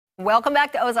Welcome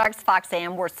back to Ozarks Fox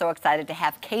AM. We're so excited to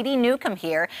have Katie Newcomb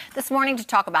here this morning to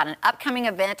talk about an upcoming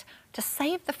event to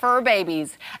save the fur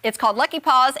babies. It's called Lucky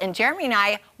Paws, and Jeremy and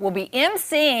I will be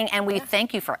emceeing, and we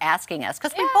thank you for asking us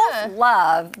because we both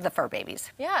love the fur babies.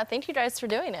 Yeah, thank you guys for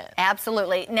doing it.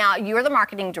 Absolutely. Now, you're the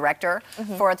marketing director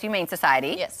for the Humane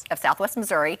Society of Southwest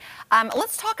Missouri.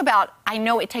 Let's talk about, I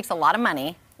know it takes a lot of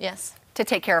money to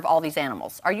take care of all these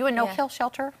animals. Are you a no-kill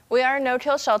shelter? We are a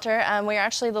no-kill shelter. We are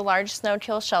actually the largest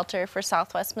no-kill shelter for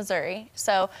Southwest Missouri.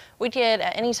 So we could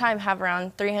at any time have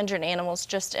around 300 animals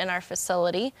just in our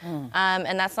facility.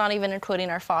 And that's not even including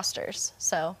our fosters.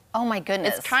 So oh my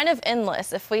goodness. It's kind of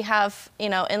endless. If we have,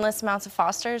 endless amounts of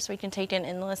fosters, we can take in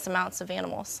endless amounts of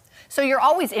animals. So you're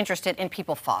always interested in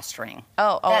people fostering.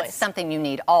 Oh, always. That's something you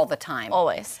need all the time.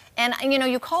 Always. And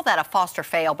you call that a foster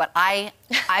fail, but I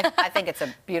think it's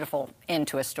a beautiful end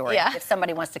to a story. Yeah. If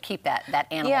somebody wants to keep that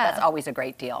animal, that's always a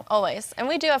great deal. Always. And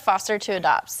we do have foster to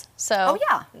adopts. So,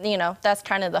 that's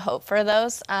kind of the hope for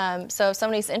those. So if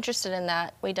somebody's interested in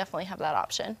that, we definitely have that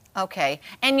option. Okay.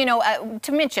 And,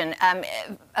 to mention,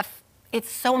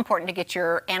 it's so important to get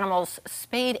your animals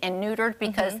spayed and neutered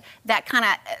because that kind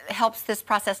of helps this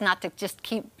process not to just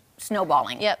keep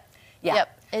snowballing. Yep.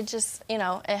 It just,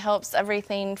 it helps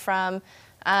everything from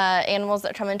animals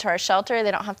that come into our shelter.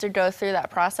 They don't have to go through that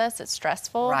process. It's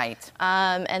stressful. Right.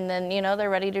 And then, they're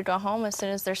ready to go home as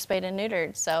soon as they're spayed and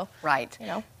neutered. So,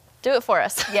 do it for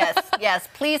us. Yes.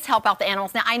 Please help out the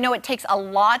animals. Now, I know it takes a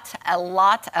lot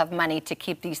of money to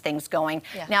keep these things going.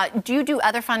 Yeah. Now, do you do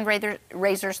other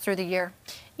fundraisers through the year?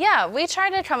 Yeah, we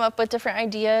try to come up with different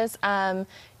ideas.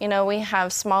 We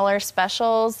have smaller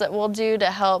specials that we'll do to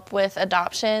help with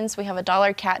adoptions. We have a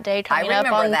 $1 cat day coming up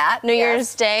on New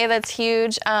Year's Day. That's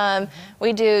huge.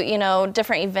 We do,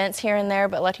 different events here and there,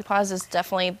 but Lucky Paws is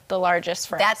definitely the largest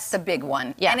for us. That's the big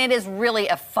one. Yeah. And it is really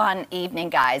a fun evening,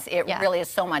 guys. It really is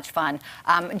so much fun.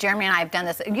 Jeremy and I have done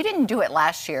this. You didn't do it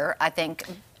last year, I think.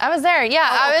 I was there, yeah.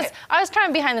 Oh, okay. I was kind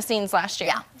of behind the scenes last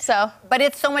year. Yeah. So. But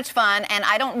it's so much fun, and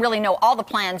I don't really know all the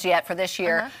plans yet for this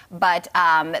year, but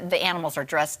the animals are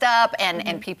dressed up,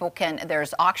 and people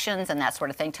there's auctions and that sort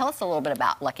of thing. Tell us a little bit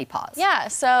about Lucky Paws. Yeah,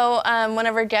 so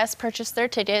whenever guests purchase their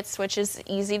tickets, which is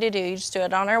easy to do, you just do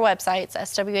it on our website, it's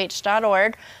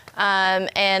swh.org.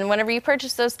 And whenever you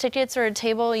purchase those tickets or a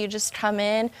table, you just come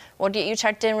in, we'll get you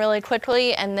checked in really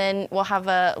quickly, and then we'll have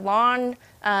a long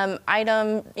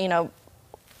item,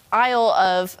 aisle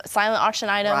of silent auction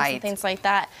items and things like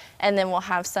that. And then we'll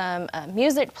have some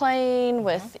music playing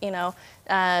with,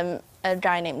 a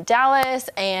guy named Dallas,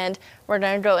 and we're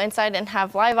going to go inside and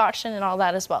have live auction and all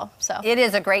that as well. So it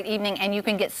is a great evening, and you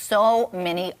can get so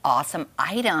many awesome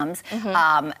items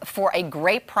for a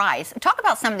great price. Talk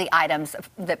about some of the items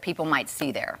that people might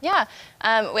see there. Yeah,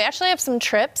 we actually have some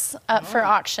trips up for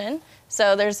auction.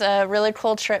 So there's a really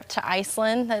cool trip to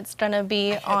Iceland that's going to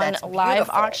be on live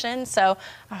auction. So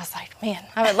I was like, man,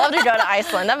 I would love to go to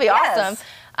Iceland. That'd be awesome.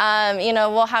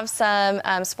 We'll have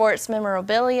some sports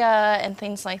memorabilia and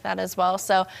things like that as well.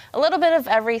 So a little bit of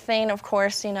everything, of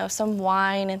course, some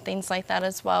wine and things like that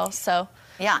as well. So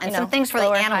yeah, and some things for the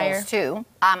animals too.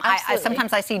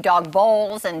 Sometimes I see dog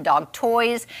bowls and dog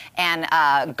toys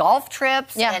and golf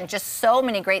trips and just so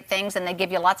many great things, and they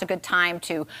give you lots of good time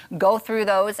to go through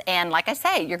those. And like I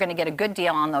say, you're going to get a good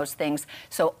deal on those things.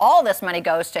 So all this money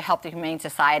goes to help the Humane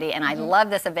Society, and I love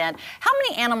this event. How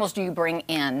many animals do you bring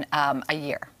in a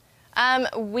year?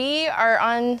 We are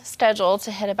on schedule to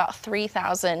hit about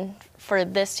 3,000 for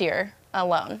this year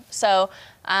alone. So,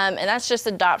 and that's just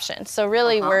adoption. So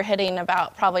really we're hitting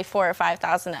about probably 4,000 or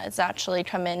 5,000 that's actually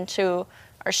come into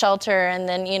our shelter. And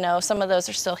then, some of those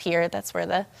are still here. That's where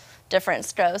the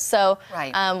difference goes. So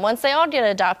once they all get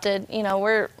adopted,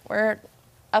 we're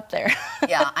up there.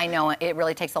 Yeah, I know. It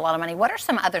really takes a lot of money. What are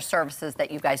some other services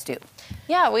that you guys do?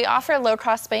 Yeah, we offer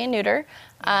low-cost spay and neuter.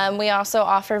 We also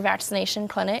offer vaccination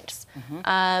clinics.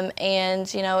 And,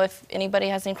 if anybody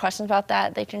has any questions about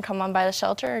that, they can come on by the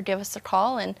shelter or give us a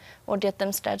call, and we'll get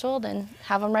them scheduled and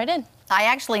have them right in. I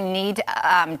actually need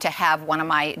to have one of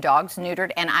my dogs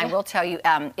neutered, and I will tell you,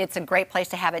 it's a great place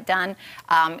to have it done.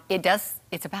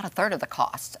 It's about a third of the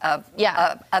cost of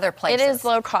other places. It is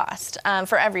low cost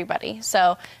for everybody.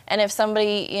 So, and if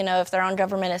somebody, if they're on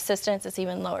government assistance, it's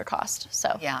even lower cost.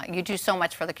 So yeah, you do so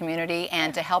much for the community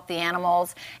and to help the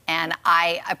animals, and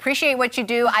I appreciate what you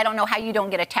do. I don't know how you don't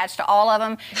get attached to all of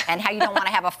them, and how you don't want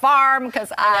to have a farm,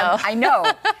 because I know.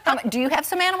 Do you have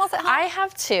some animals at home? I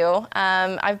have two.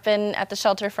 I've been at the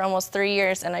shelter for almost 3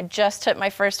 years, and I just took my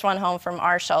first one home from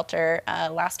our shelter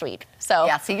last week. So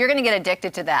yeah, see, you're going to get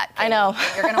addicted to that, Katie. I know.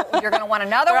 You're gonna want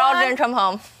another They're one. all going to come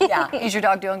home. Yeah. Is your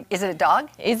dog doing? Is it a dog?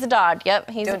 He's a dog. Yep.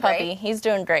 He's Doing a puppy. great? He's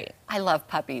doing great. I love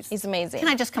puppies. He's amazing. Can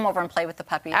I just come over and play with the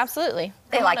puppies? Absolutely.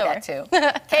 They Come like on that over.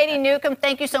 too. Katie Newcomb,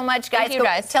 thank you so much, guys. Thank you,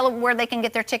 guys. Tell them where they can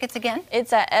get their tickets again.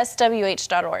 It's at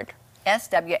swh.org.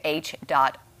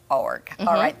 swh.org. All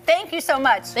right. Thank you so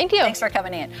much. Thank you. Thanks for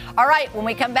coming in. All right. When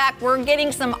we come back, we're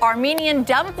getting some Armenian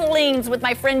dumplings with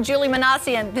my friend Julie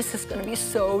Manassian. This is going to be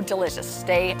so delicious.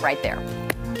 Stay right there.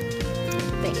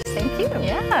 Thank you.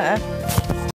 Yeah.